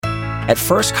At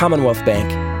First Commonwealth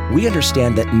Bank, we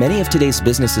understand that many of today's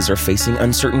businesses are facing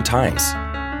uncertain times.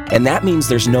 And that means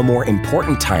there's no more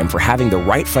important time for having the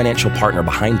right financial partner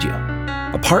behind you.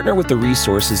 A partner with the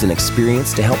resources and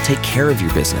experience to help take care of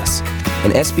your business.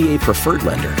 An SBA preferred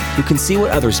lender who can see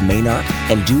what others may not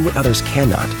and do what others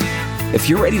cannot. If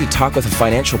you're ready to talk with a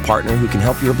financial partner who can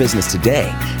help your business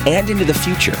today and into the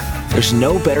future, there's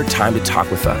no better time to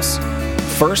talk with us.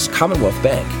 First Commonwealth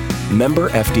Bank, member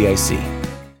FDIC.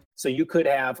 So you could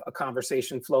have a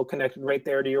conversation flow connected right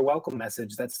there to your welcome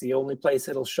message. That's the only place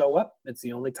it'll show up. It's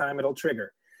the only time it'll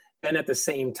trigger. And at the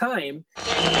same time...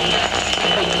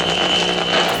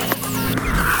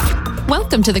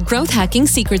 Welcome to the Growth Hacking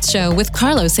Secrets Show with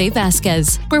Carlos A.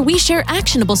 Vasquez, where we share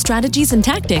actionable strategies and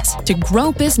tactics to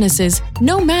grow businesses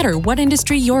no matter what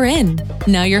industry you're in.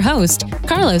 Now your host,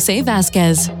 Carlos A.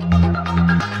 Vasquez.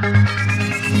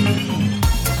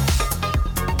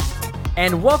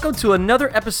 And welcome to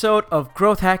another episode of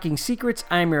Growth Hacking Secrets.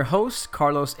 I'm your host,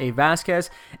 Carlos A.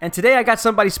 Vasquez, and today I got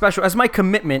somebody special. As my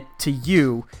commitment to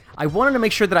you, I wanted to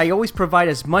make sure that I always provide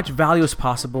as much value as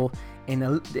possible in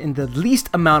the least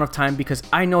amount of time, because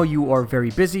I know you are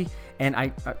very busy, and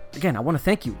I want to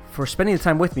thank you for spending the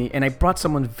time with me. And I brought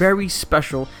someone very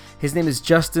special. His name is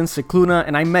Justin Scicluna,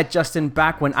 and I met Justin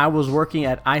back when I was working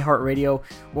at iHeartRadio.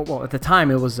 Well, at the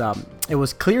time it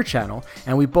was Clear Channel,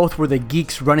 and we both were the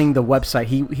geeks running the website.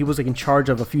 He was like in charge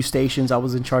of a few stations, I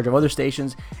was in charge of other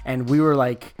stations, and we were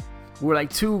like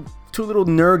two little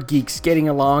nerd geeks getting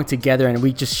along together, and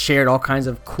we just shared all kinds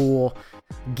of cool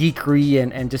geekery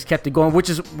and just kept it going, which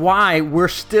is why we're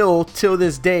still, till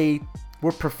this day,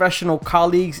 we're professional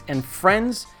colleagues and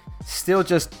friends, still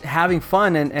just having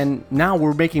fun, and now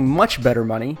we're making much better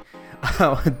money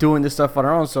doing this stuff on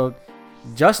our own. So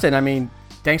Justin, I mean,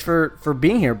 thanks for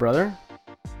being here, brother.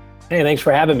 Hey, thanks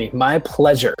for having me. My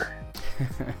pleasure.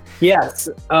 Yes.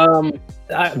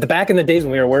 Back in the days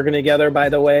when we were working together, by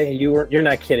the way, you're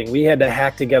not kidding. We had to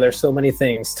hack together so many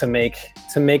things to make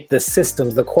the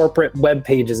systems, the corporate web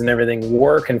pages and everything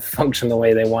work and function the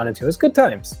way they wanted to. It was good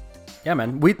times. Yeah,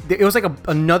 man. It was like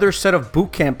another set of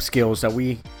boot camp skills that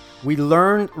we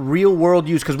learned real world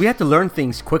use, because we had to learn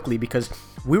things quickly because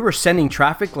we were sending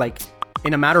traffic like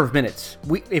in a matter of minutes.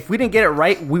 If we didn't get it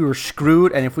right, we were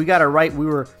screwed, and if we got it right, we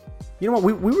were. You know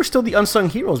what? We were still the unsung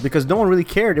heroes because no one really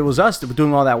cared. It was us that were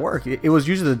doing all that work. It was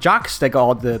usually the jocks that got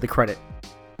all the credit,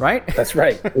 right? That's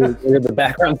right. We were the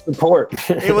background support.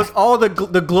 It was all the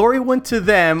glory went to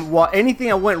them, while anything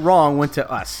that went wrong went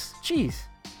to us. Jeez,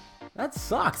 that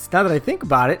sucks. Now that I think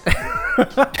about it.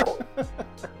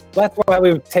 That's why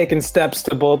we've taken steps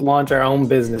to both launch our own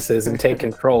businesses and take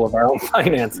control of our own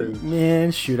finances.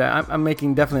 Man, shoot, I'm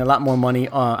making definitely a lot more money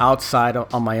outside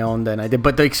on my own than I did.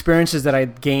 But the experiences that I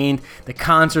gained, the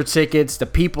concert tickets, the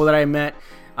people that I met,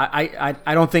 I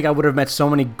don't think I would have met so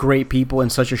many great people in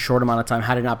such a short amount of time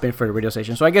had it not been for the radio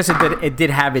station. So I guess it did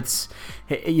have its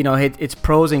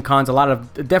pros and cons,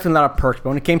 definitely a lot of perks. But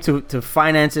when it came to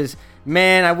finances,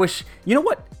 man, I wish, you know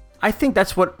what? I think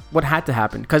that's what had to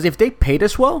happen, because if they paid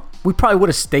us well, we probably would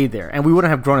have stayed there, and we wouldn't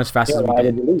have grown as fast as we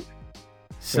did.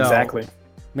 So, exactly.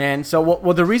 Man, so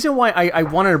well, the reason why I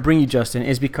wanted to bring you, Justin,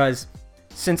 is because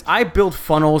since I build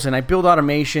funnels and I build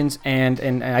automations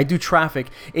and I do traffic,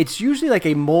 it's usually like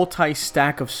a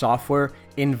multi-stack of software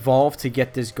involved to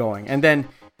get this going. And then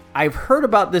I've heard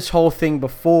about this whole thing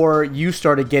before you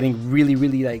started getting really,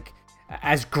 really like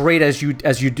as great as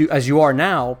you are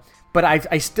now, but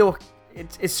I still...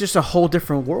 It's just a whole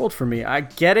different world for me. I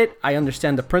get it. I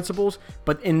understand the principles,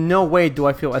 but in no way do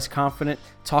I feel as confident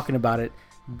talking about it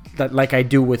like I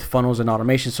do with funnels and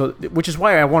automation. So, which is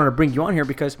why I wanted to bring you on here,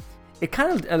 because it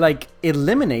kind of like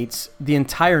eliminates the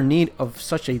entire need of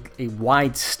such a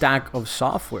wide stack of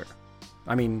software.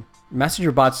 I mean,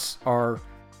 messenger bots are...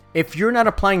 If you're not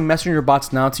applying messenger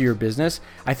bots now to your business,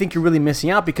 I think you're really missing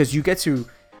out, because you get to...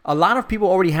 A lot of people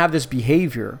already have this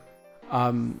behavior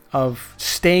of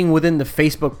staying within the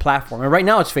Facebook platform. And right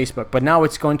now it's Facebook, but now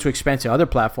it's going to expand to other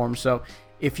platforms. So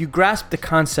if you grasp the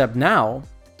concept now,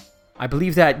 I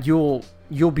believe that you'll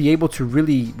be able to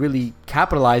really, really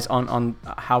capitalize on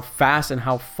how fast and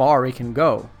how far it can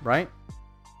go, right?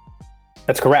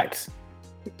 That's correct.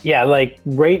 Yeah, like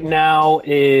right now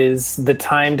is the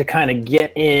time to kind of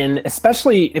get in,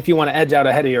 especially if you want to edge out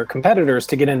ahead of your competitors,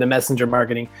 to get into messenger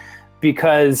marketing.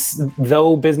 Because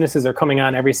though businesses are coming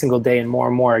on every single day and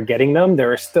more are getting them,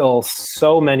 there are still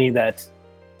so many that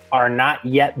are not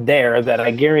yet there that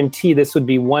I guarantee this would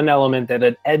be one element that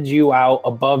would edge you out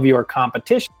above your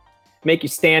competition, make you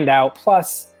stand out.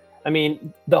 Plus, I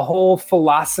mean, the whole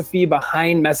philosophy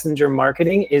behind messenger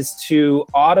marketing is to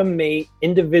automate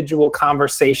individual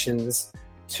conversations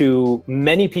to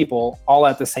many people all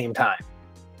at the same time.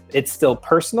 It's still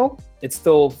personal. It's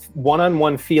still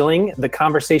one-on-one feeling. The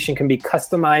conversation can be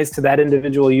customized to that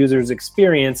individual user's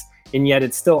experience, and yet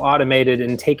it's still automated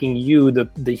and taking you,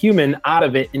 the human, out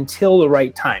of it until the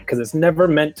right time, because it's never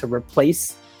meant to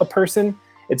replace a person.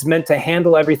 It's meant to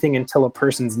handle everything until a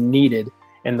person's needed,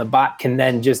 and the bot can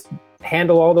then just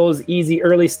handle all those easy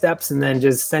early steps and then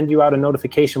just send you out a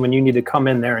notification when you need to come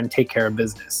in there and take care of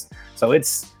business. So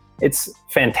it's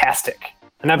fantastic.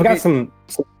 And I've got some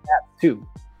stats too.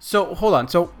 So hold on.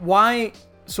 So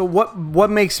what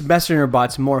makes messenger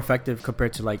bots more effective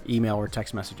compared to like email or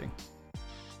text messaging?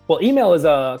 Well, email is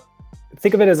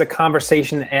think of it as a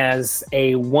conversation as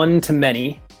a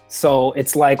one-to-many. So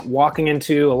it's like walking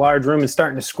into a large room and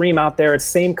starting to scream out there. It's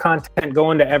same content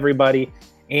going to everybody,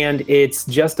 and it's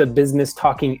just a business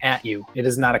talking at you. It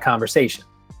is not a conversation.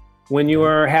 When you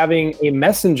are having a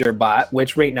messenger bot,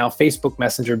 which right now Facebook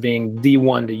Messenger being the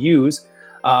one to use,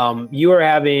 you are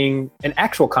having an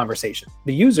actual conversation.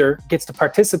 The user gets to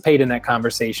participate in that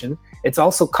conversation. It's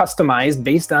also customized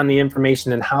based on the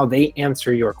information and how they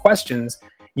answer your questions.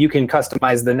 You can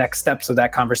customize the next steps of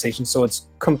that conversation. So it's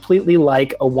completely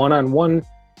like a one-on-one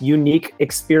unique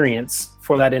experience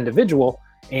for that individual.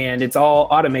 And it's all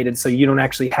automated, so you don't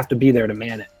actually have to be there to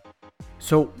man it.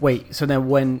 So wait, so then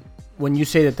when you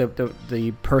say that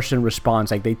the person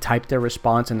responds, like they type their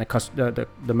response and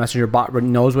the messenger bot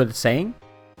knows what it's saying?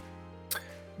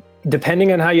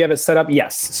 Depending on how you have it set up,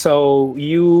 yes. So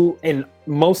you, in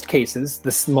most cases,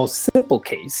 this most simple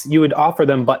case, you would offer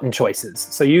them button choices.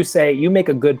 So you make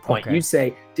a good point. Okay. You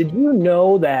say, did you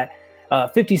know that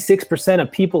 56%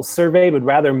 of people surveyed would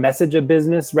rather message a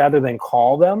business rather than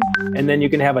call them? And then you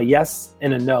can have a yes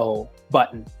and a no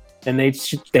button. And they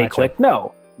Gotcha. Click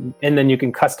no. And then you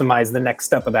can customize the next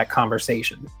step of that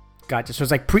conversation. Gotcha. So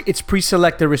it's like it's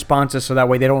pre-selected responses, so that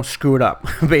way they don't screw it up,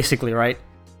 basically, right?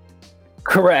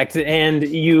 Correct. And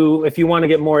if you want to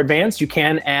get more advanced, you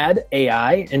can add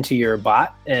AI into your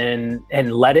bot and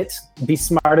let it be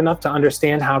smart enough to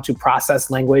understand how to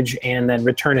process language and then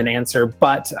return an answer.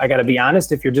 But I got to be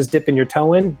honest, if you're just dipping your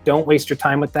toe in, don't waste your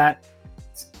time with that.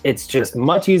 It's just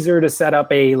much easier to set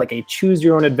up a choose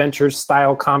your own adventure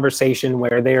style conversation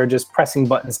where they are just pressing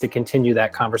buttons to continue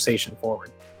that conversation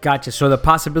forward. Gotcha. So the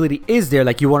possibility is there,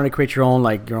 like you wanted to create your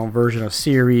own version of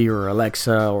Siri or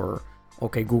Alexa or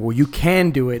okay, Google, you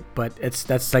can do it, but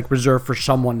that's like reserved for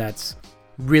someone that's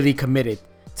really committed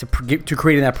to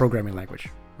creating that programming language,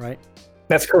 right?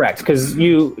 That's correct, because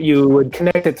you would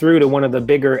connect it through to one of the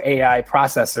bigger AI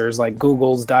processors like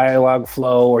Google's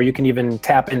Dialogflow, or you can even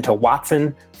tap into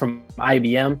Watson from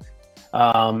IBM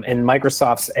and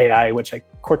Microsoft's AI,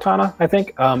 Cortana, I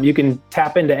think. You can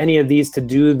tap into any of these to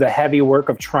do the heavy work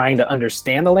of trying to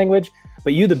understand the language.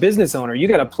 But you, the business owner, you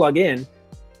got to plug in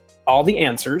all the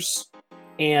answers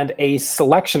and a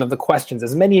selection of the questions,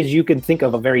 as many as you can think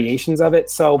of variations of it.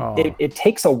 So it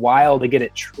takes a while to get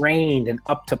it trained and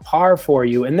up to par for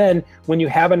you. And then when you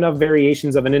have enough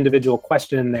variations of an individual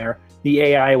question in there, the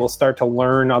AI will start to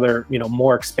learn other,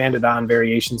 more expanded on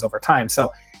variations over time.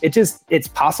 So it's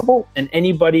possible, and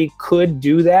anybody could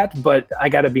do that. But I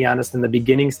got to be honest, in the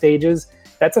beginning stages,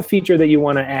 that's a feature that you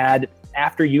want to add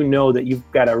after you know that you've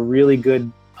got a really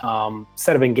good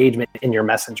set of engagement in your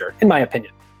messenger, in my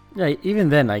opinion. Yeah, even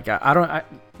then, Alexa,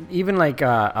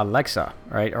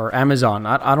 right, or Amazon,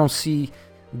 I don't see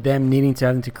them needing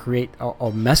to create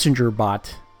a messenger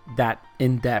bot that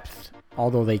in depth,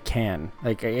 although they can.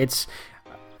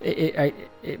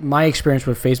 My experience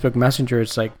with Facebook Messenger,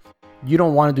 it's like you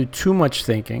don't want to do too much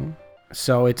thinking,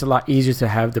 so it's a lot easier to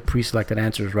have the pre-selected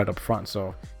answers right up front.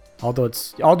 So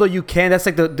although you can, that's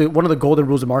like the one of the golden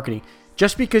rules of marketing.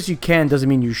 Just because you can doesn't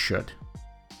mean you should.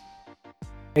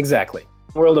 Exactly.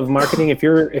 World of marketing, if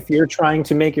you're trying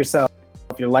to make your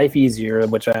life easier,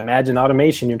 which I imagine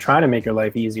automation, you're trying to make your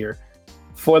life easier.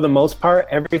 For the most part,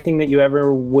 everything that you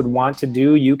ever would want to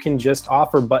do, you can just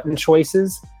offer button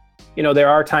choices. There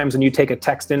are times when you take a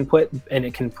text input and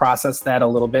it can process that a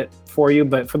little bit for you,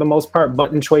 but for the most part,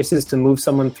 button choices to move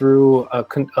someone through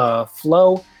a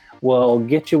flow will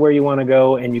get you where you want to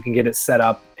go, and you can get it set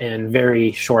up in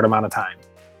very short amount of time.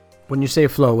 When you say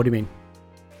flow, what do you mean?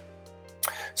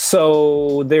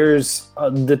 So there's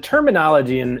the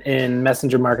terminology in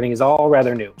messenger marketing is all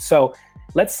rather new. So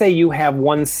let's say you have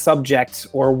one subject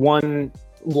or one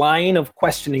line of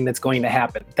questioning that's going to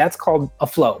happen. That's called a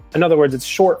flow. In other words, it's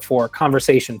short for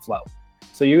conversation flow.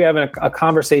 So you have a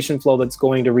conversation flow that's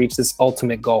going to reach this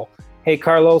ultimate goal. Hey,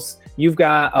 Carlos, you've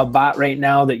got a bot right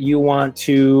now that you want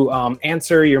to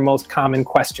answer your most common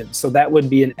questions. So that would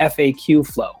be an FAQ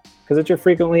flow, because it's your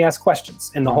frequently asked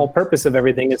questions. And the whole purpose of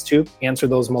everything is to answer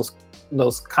those most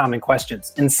those common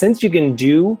questions. And since you can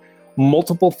do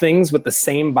multiple things with the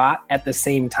same bot at the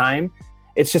same time,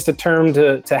 it's just a term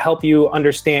to help you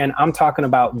understand, I'm talking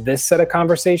about this set of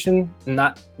conversation,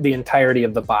 not the entirety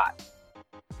of the bot.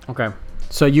 Okay.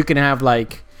 So you can have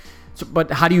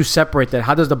but how do you separate that?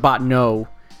 How does the bot know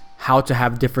how to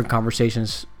have different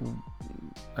conversations?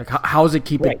 Like how does it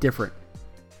keep it different?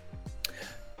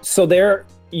 So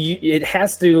it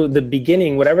has to, the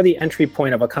beginning, whatever the entry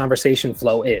point of a conversation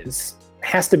flow is,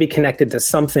 has to be connected to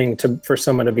something for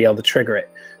someone to be able to trigger it.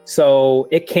 So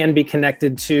it can be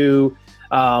connected to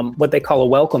what they call a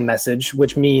welcome message,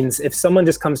 which means if someone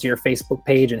just comes to your Facebook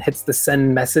page and hits the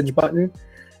send message button,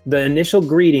 the initial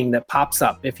greeting that pops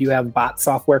up, if you have bot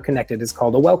software connected, is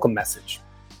called a welcome message.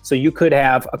 So you could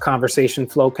have a conversation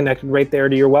flow connected right there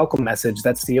to your welcome message.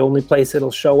 That's the only place it'll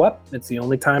show up. It's the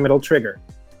only time it'll trigger.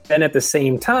 Then at the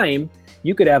same time,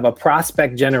 you could have a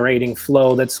prospect generating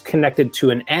flow that's connected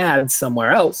to an ad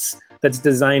somewhere else that's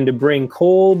designed to bring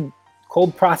cold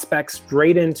prospects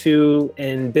straight into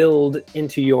and build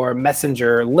into your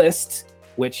messenger list,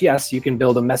 which, yes, you can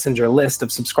build a messenger list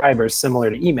of subscribers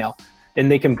similar to email,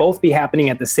 and they can both be happening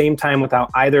at the same time without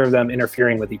either of them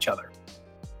interfering with each other.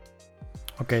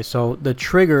 Okay, so the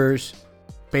triggers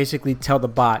basically tell the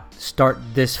bot, start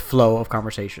this flow of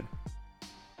conversation.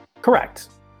 Correct.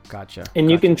 Gotcha. And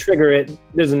you can trigger it.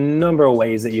 There's a number of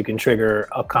ways that you can trigger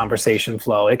a conversation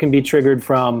flow. It can be triggered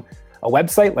from a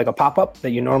website, like a pop-up that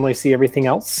you normally see everything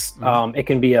else. Mm-hmm. It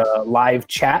can be a live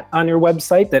chat on your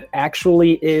website that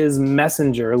actually is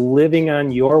Messenger living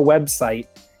on your website,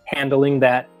 handling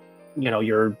that,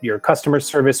 your customer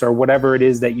service or whatever it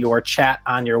is that your chat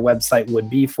on your website would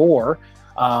be for.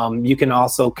 You can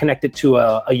also connect it to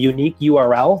a unique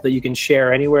URL that you can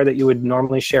share anywhere that you would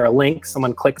normally share a link.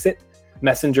 Someone clicks it,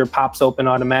 Messenger pops open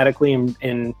automatically,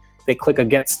 and they click a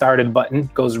get started button,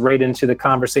 goes right into the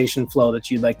conversation flow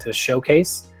that you'd like to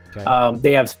showcase. Okay.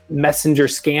 They have Messenger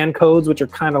scan codes, which are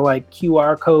kind of like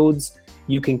QR codes.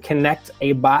 You can connect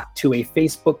a bot to a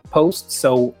Facebook post.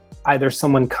 So either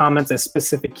someone comments a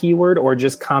specific keyword or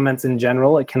just comments in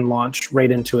general, it can launch right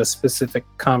into a specific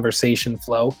conversation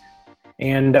flow.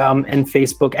 And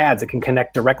Facebook ads, it can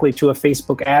connect directly to a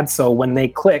Facebook ad. So when they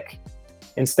click,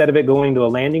 instead of it going to a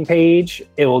landing page,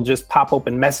 it will just pop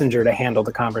open Messenger to handle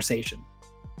the conversation.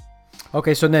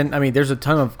 Okay, so then, there's a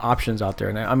ton of options out there.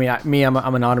 And I'm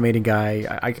an automating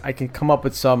guy. I can come up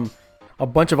with a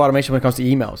bunch of automation when it comes to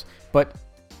emails. But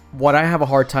what I have a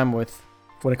hard time with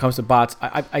when it comes to bots,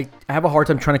 I have a hard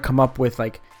time trying to come up with,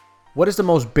 what is the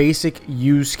most basic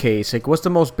use case? What's the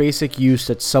most basic use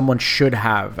that someone should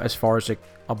have as far as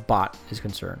a bot is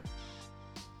concerned?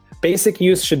 Basic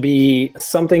use should be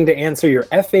something to answer your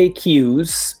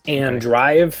FAQs and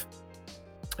drive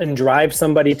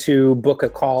somebody to book a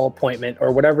call appointment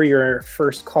or whatever your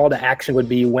first call to action would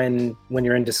be when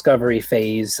you're in discovery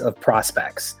phase of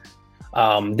prospects.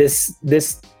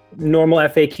 This normal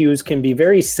FAQs can be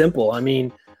very simple.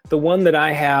 The one that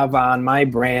I have on my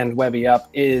brand, WebbyUp,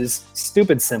 is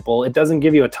stupid simple. It doesn't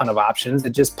give you a ton of options. It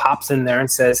just pops in there and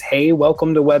says, hey,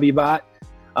 welcome to WebbyBot.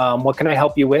 What can I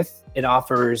help you with? It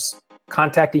offers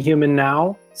contact a human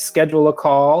now, schedule a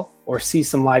call, or see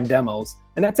some live demos.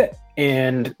 And that's it.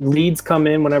 And leads come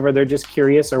in whenever they're just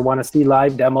curious or want to see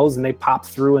live demos, and they pop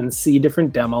through and see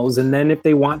different demos. And then if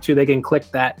they want to, they can click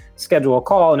that schedule a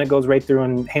call, and it goes right through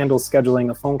and handles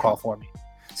scheduling a phone call for me.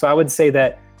 So I would say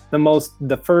that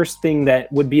the first thing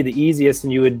that would be the easiest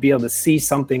and you would be able to see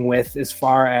something with as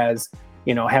far as,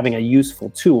 having a useful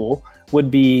tool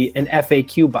would be an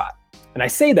FAQ bot. And I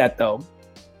say that though,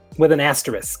 with an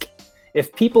asterisk.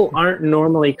 If people aren't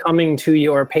normally coming to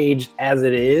your page as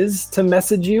it is to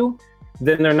message you,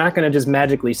 then they're not going to just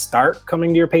magically start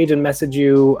coming to your page and message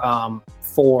you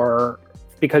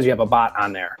because you have a bot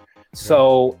on there.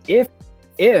 So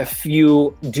if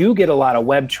you do get a lot of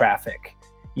web traffic,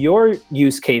 your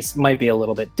use case might be a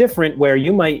little bit different, where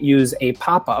you might use a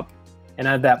pop-up and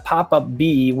have that pop-up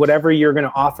be whatever you're going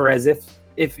to offer, as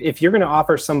if you're going to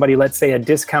offer somebody, let's say, a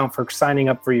discount for signing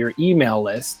up for your email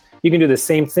list, you can do the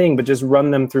same thing, but just run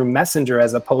them through Messenger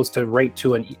as opposed to right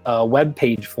to a web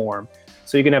page form.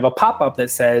 So you can have a pop-up that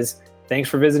says, thanks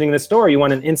for visiting the store. You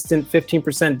want an instant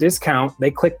 15% discount.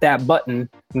 They click that button,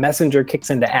 Messenger kicks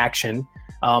into action.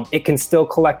 It can still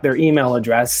collect their email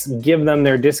address, give them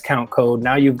their discount code.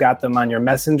 Now you've got them on your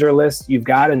Messenger list, you've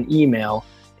got an email,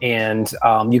 and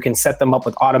you can set them up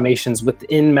with automations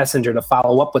within Messenger to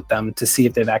follow up with them to see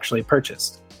if they've actually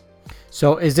purchased.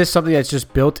 So is this something that's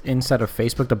just built inside of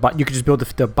Facebook? You could just build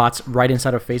the bots right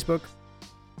inside of Facebook?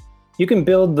 You can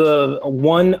build a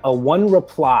one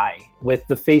reply with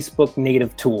the Facebook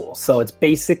native tool. So it's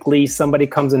basically somebody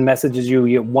comes and messages you,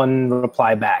 you get one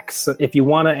reply back. So if you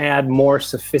want to add more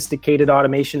sophisticated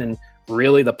automation and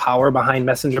really the power behind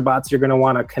messenger bots, you're going to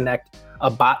want to connect a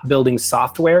bot building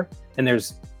software. And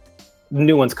there's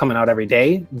new ones coming out every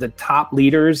day. The top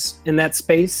leaders in that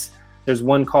space, there's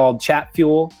one called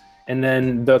Chatfuel. And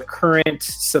then the current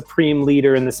supreme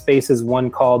leader in the space is one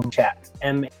called Chat,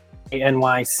 ManyChat.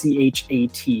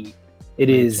 It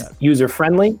is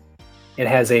user-friendly. It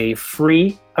has a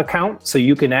free account, so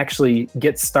you can actually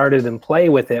get started and play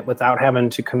with it without having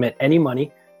to commit any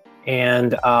money.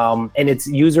 And its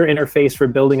user interface for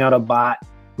building out a bot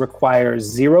requires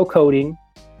zero coding.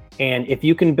 And if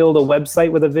you can build a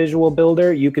website with a visual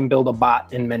builder, you can build a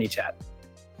bot in ManyChat.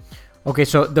 Okay,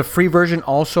 so the free version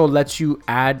also lets you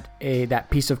add that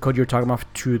piece of code you're talking about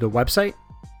to the website?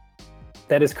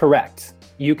 That is correct.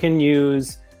 You can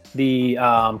use the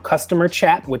customer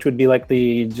chat, which would be like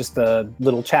just a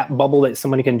little chat bubble that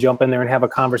somebody can jump in there and have a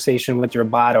conversation with your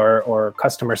bot or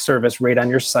customer service right on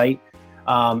your site.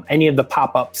 Any of the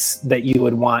pop-ups that you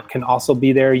would want can also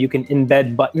be there. You can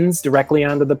embed buttons directly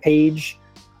onto the page.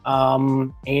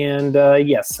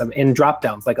 Yes, and drop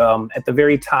downs, like at the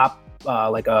very top,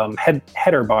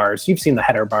 header bars. You've seen the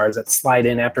header bars that slide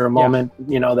in after a moment,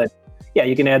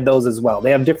 you can add those as well.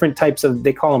 They have different types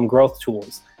they call them growth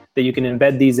tools, that you can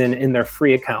embed these in their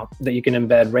free account that you can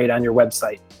embed right on your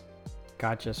website.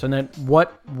 Gotcha. So then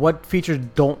what features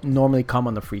don't normally come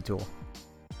on the free tool?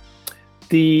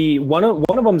 One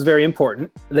of them is very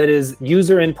important. That is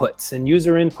user inputs. And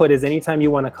user input is anytime you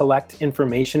want to collect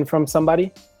information from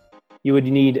somebody, you would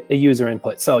need a user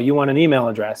input. So you want an email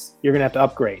address, you're going to have to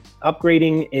upgrade.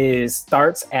 Upgrading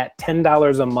starts at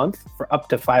 $10 a month for up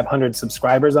to 500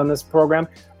 subscribers on this program.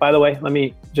 By the way, let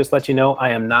me just let you know, I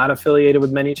am not affiliated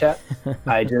with ManyChat.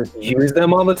 I just use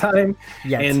them all the time,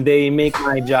 and they make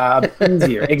my job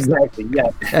easier. Exactly,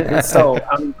 yes. So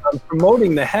I'm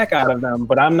promoting the heck out of them,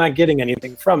 but I'm not getting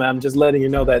anything from it. I'm just letting you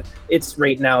know that it's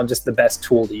right now just the best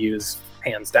tool to use,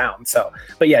 hands down. So,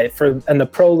 but yeah, on the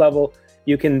pro level,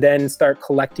 you can then start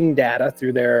collecting data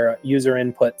through their user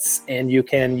inputs, and you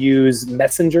can use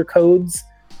messenger codes,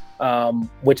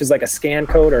 which is like a scan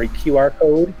code or a QR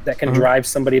code that can drive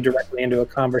somebody directly into a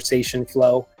conversation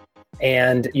flow.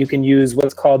 And you can use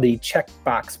what's called the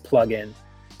checkbox plugin.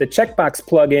 The checkbox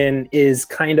plugin is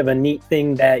kind of a neat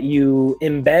thing that you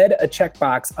embed a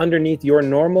checkbox underneath your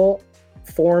normal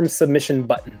form submission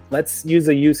button. Let's use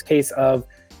a use case of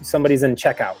somebody's in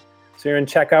checkout. So you're in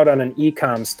checkout on an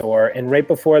e-com store, and right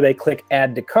before they click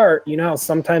add to cart, you know how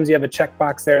sometimes you have a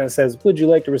checkbox there that says, would you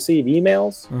like to receive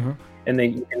emails? And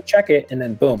then you can check it, and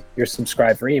then boom, you're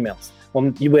subscribed for emails. Well,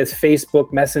 with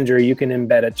Facebook Messenger, you can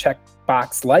embed a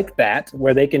checkbox like that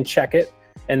where they can check it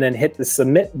and then hit the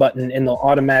submit button, and they'll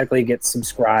automatically get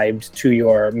subscribed to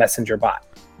your Messenger bot.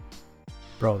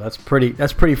 Bro, that's pretty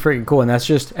freaking cool. And that's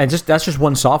just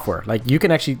one software. Like, you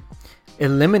can actually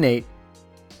eliminate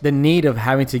the need of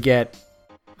having to get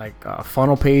like a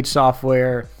funnel page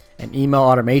software and email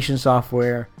automation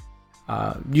software.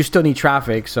 You still need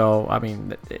traffic, so I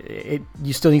mean,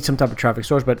 you still need some type of traffic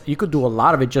source, but you could do a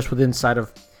lot of it just within inside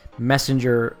of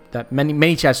Messenger. That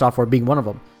ManyChat software being one of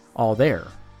them, all there.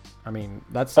 I mean,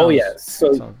 that's So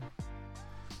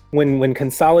when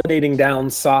consolidating down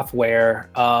software,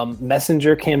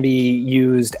 Messenger can be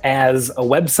used as a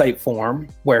website form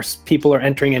where people are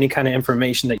entering any kind of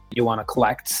information that you want to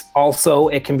collect. Also,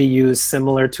 it can be used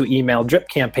similar to email drip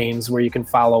campaigns where you can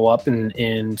follow up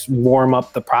and warm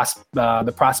up the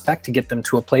prospect to get them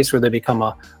to a place where they become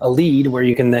a lead, where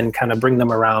you can then kind of bring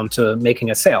them around to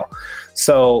making a sale.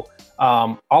 So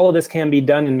all of this can be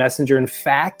done in Messenger. In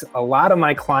fact, a lot of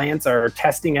my clients are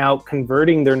testing out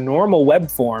converting their normal web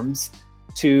forms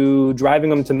to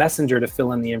driving them to Messenger to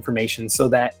fill in the information, so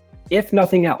that if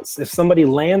nothing else, if somebody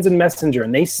lands in Messenger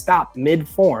and they stop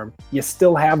mid-form, you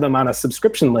still have them on a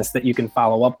subscription list that you can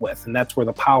follow up with. And that's where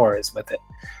the power is with it.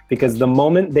 Because the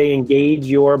moment they engage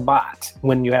your bot,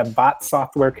 when you have bot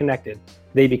software connected,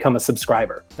 they become a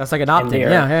subscriber. That's like an opt-in.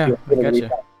 Yeah. I gotcha.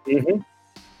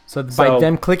 So by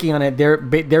them clicking on it,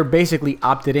 they're basically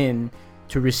opted in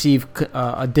to receive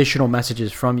additional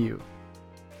messages from you.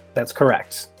 That's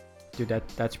correct. Dude,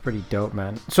 that's pretty dope,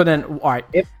 man. So then, all right,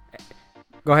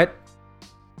 go ahead.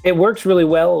 It works really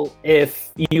well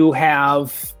if you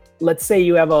have, let's say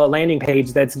you have a landing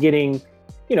page that's getting,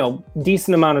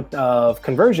 decent amount of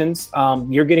conversions.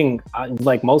 You're getting,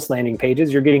 like most landing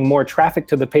pages, you're getting more traffic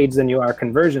to the page than you are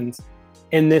conversions.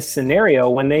 In this scenario,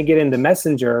 when they get into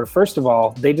Messenger, first of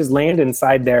all, they just land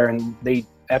inside there, and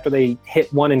after they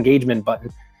hit one engagement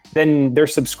button, then they're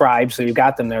subscribed, so you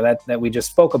got them there that we just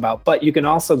spoke about. But you can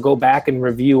also go back and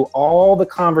review all the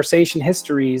conversation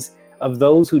histories of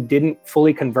those who didn't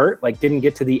fully convert, like didn't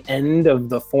get to the end of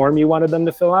the form you wanted them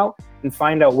to fill out, and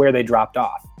find out where they dropped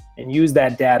off, and use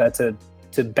that data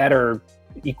to better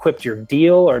equip your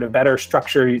deal or to better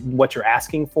structure what you're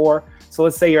asking for. So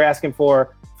let's say you're asking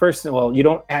for you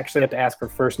don't actually have to ask for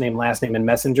first name, last name in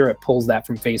Messenger. It pulls that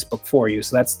from Facebook for you.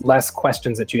 So that's less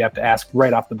questions that you have to ask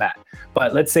right off the bat.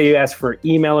 But let's say you ask for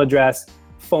email address,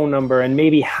 phone number, and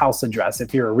maybe house address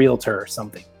if you're a realtor or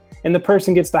something. And the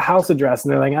person gets the house address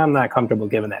and they're like, I'm not comfortable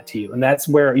giving that to you. And that's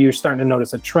where you're starting to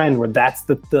notice a trend where that's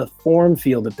the form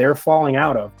field that they're falling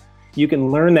out of. You can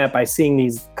learn that by seeing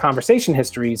these conversation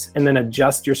histories and then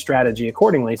adjust your strategy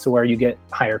accordingly, so where you get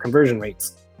higher conversion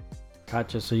rates.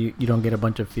 Gotcha. So you don't get a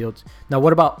bunch of fields. Now,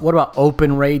 what about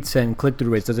open rates and click-through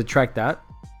rates? Does it track that?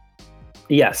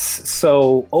 Yes.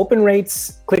 So open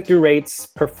rates, click-through rates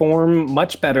perform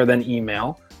much better than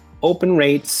email. Open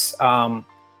rates, you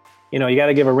got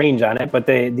to give a range on it, but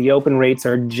the open rates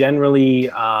are generally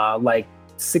like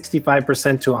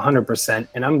 65% to 100%,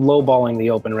 and I'm lowballing the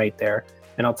open rate there,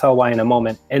 and I'll tell why in a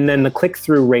moment. And then the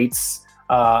click-through rates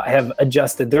have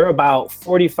adjusted. They're about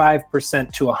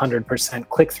 45% to 100%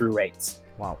 click-through rates.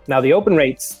 Wow. Now the open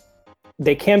rates,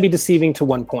 they can be deceiving to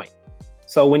one point.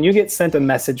 So when you get sent a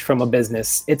message from a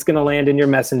business, it's going to land in your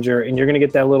Messenger, and you're going to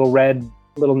get that little red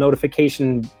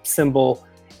notification symbol,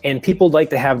 and people like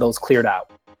to have those cleared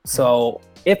out. So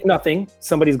if nothing,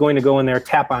 somebody's going to go in there,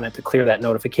 tap on it to clear that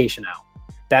notification out.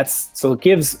 So it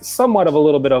gives somewhat of a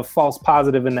little bit of false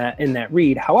positive in that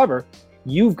read. However,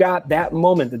 you've got that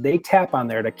moment that they tap on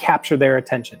there to capture their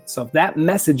attention. So if that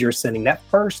message you're sending, that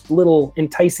first little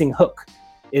enticing hook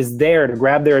is there to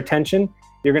grab their attention,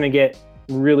 you're going to get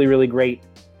really, really great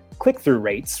click-through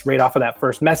rates right off of that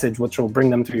first message, which will bring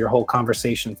them through your whole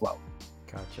conversation flow.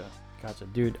 Gotcha.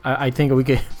 Dude, I think we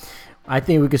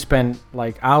could spend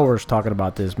like hours talking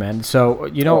about this, man. So,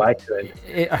 I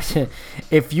could.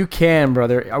 If you can,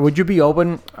 brother, would you be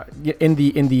open in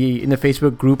the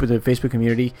Facebook group, in the Facebook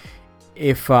community?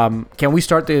 If can we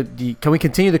start can we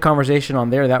continue the conversation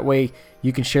on there? That way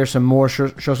you can share some more,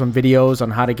 show some videos on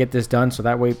how to get this done, so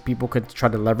that way people could try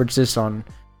to leverage this on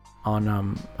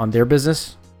their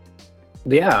business.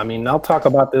 Yeah, I mean, I'll talk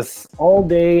about this all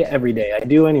day, every day. I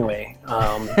do anyway,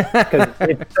 because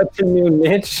it's such a new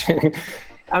niche.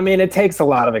 I mean, it takes a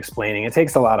lot of explaining. It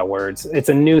takes a lot of words. It's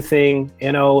a new thing,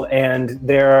 and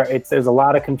there's a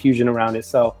lot of confusion around it.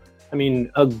 So, I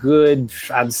mean,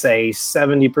 I'd say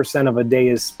 70% of a day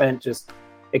is spent just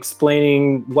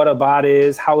explaining what a bot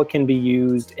is, how it can be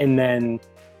used, and then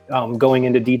going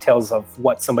into details of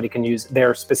what somebody can use,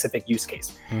 their specific use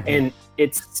case. Mm-hmm. And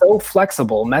it's so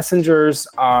flexible.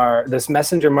 This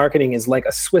messenger marketing is like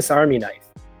a Swiss Army knife.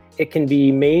 It can be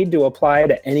made to apply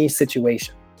to any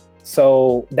situation.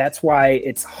 So that's why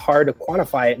it's hard to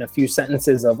quantify it in a few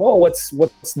sentences of, what's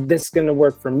this going to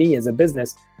work for me as a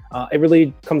business? It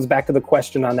really comes back to the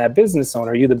question on that business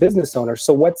owner. You, the business owner.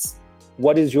 So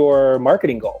what is your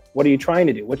marketing goal? What are you trying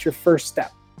to do? What's your first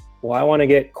step? Well, I want to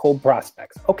get cold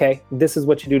prospects. Okay, this is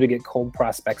what you do to get cold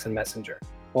prospects in Messenger.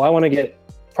 Well, I want to get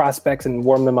prospects and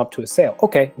warm them up to a sale.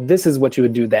 Okay, this is what you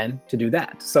would do then to do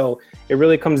that. So it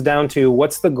really comes down to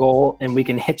what's the goal, and we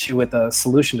can hit you with a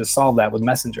solution to solve that with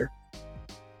Messenger.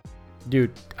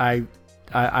 Dude, I'm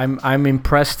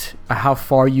impressed at how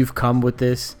far you've come with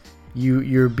this.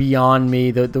 You're beyond me.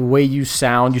 The way you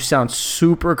sound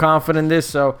super confident in this.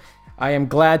 So I am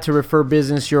glad to refer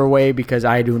business your way, because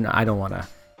I don't want to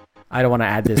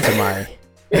add this to my.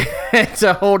 It's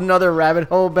a whole nother rabbit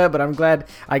hole, but I'm glad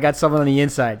I got someone on the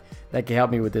inside that can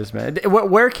help me with this, man.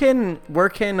 Where can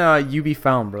you be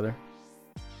found, brother?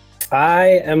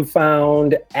 I am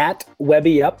found at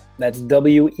WebbyUp. That's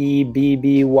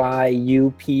WEBBYUP,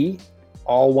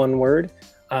 all one word,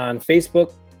 on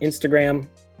Facebook, Instagram,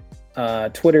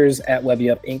 Twitter's at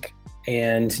WebbyUp Inc.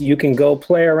 And you can go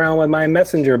play around with my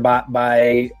Messenger bot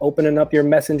by opening up your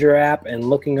Messenger app and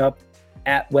looking up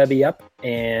at WebbyUp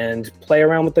and play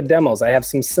around with the demos. I have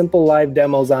some simple live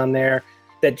demos on there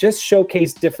that just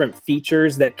showcase different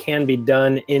features that can be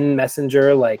done in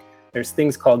Messenger. Like there's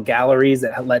things called galleries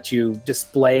that let you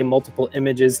display multiple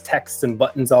images, texts, and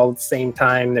buttons all at the same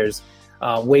time. There's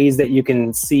ways that you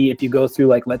can see, if you go through,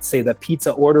 like, let's say the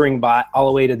pizza ordering bot all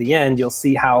the way to the end, you'll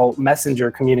see how Messenger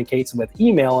communicates with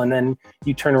email, and then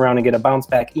you turn around and get a bounce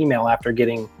back email after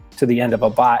getting to the end of a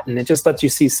bot. And it just lets you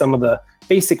see some of the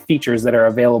basic features that are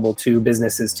available to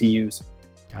businesses to use.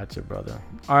 Gotcha, brother.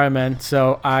 All right, man.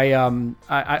 So I'm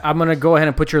gonna go ahead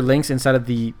and put your links inside of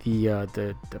the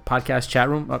podcast chat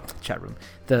room,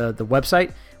 the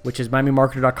website, which is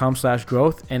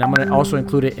miamimarketer.com/growth, and I'm gonna also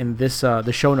include it in this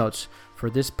the show notes for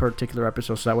this particular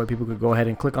episode, so that way people could go ahead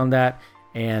and click on that,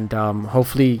 and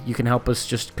hopefully you can help us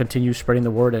just continue spreading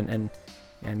the word and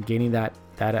gaining that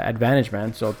advantage,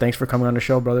 man. So thanks for coming on the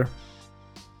show, brother.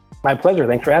 My pleasure.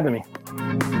 Thanks for having me.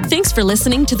 Thanks for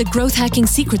listening to the Growth Hacking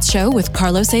Secrets Show with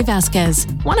Carlos A. Vasquez.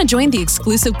 Want to join the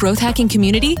exclusive growth hacking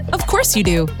community? Of course you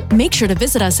do. Make sure to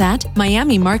visit us at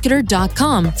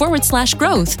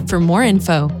miamimarketer.com/growth for more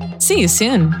info. See you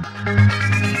soon.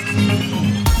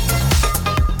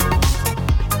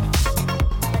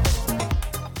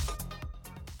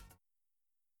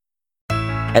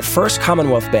 At First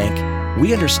Commonwealth Bank,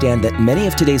 we understand that many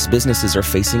of today's businesses are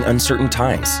facing uncertain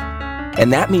times.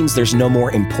 And that means there's no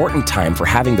more important time for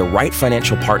having the right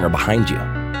financial partner behind you.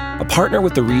 A partner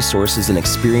with the resources and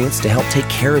experience to help take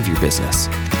care of your business.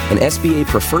 An SBA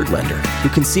preferred lender who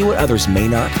can see what others may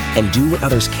not and do what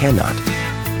others cannot.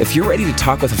 If you're ready to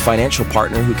talk with a financial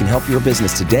partner who can help your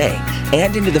business today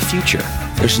and into the future,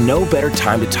 there's no better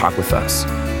time to talk with us.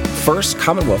 First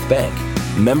Commonwealth Bank,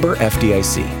 member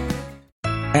FDIC.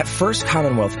 At First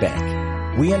Commonwealth Bank,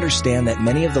 we understand that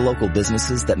many of the local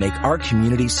businesses that make our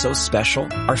community so special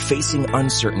are facing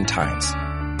uncertain times.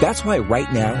 That's why right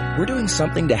now, we're doing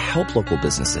something to help local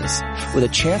businesses with a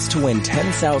chance to win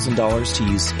 $10,000 to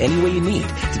use any way you need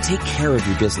to take care of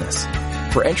your business.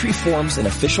 For entry forms and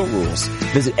official rules,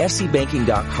 visit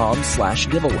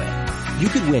fcbanking.com/giveaway. You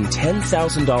could win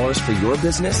 $10,000 for your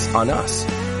business on us.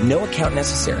 No account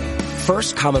necessary.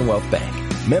 First Commonwealth Bank,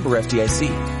 member FDIC.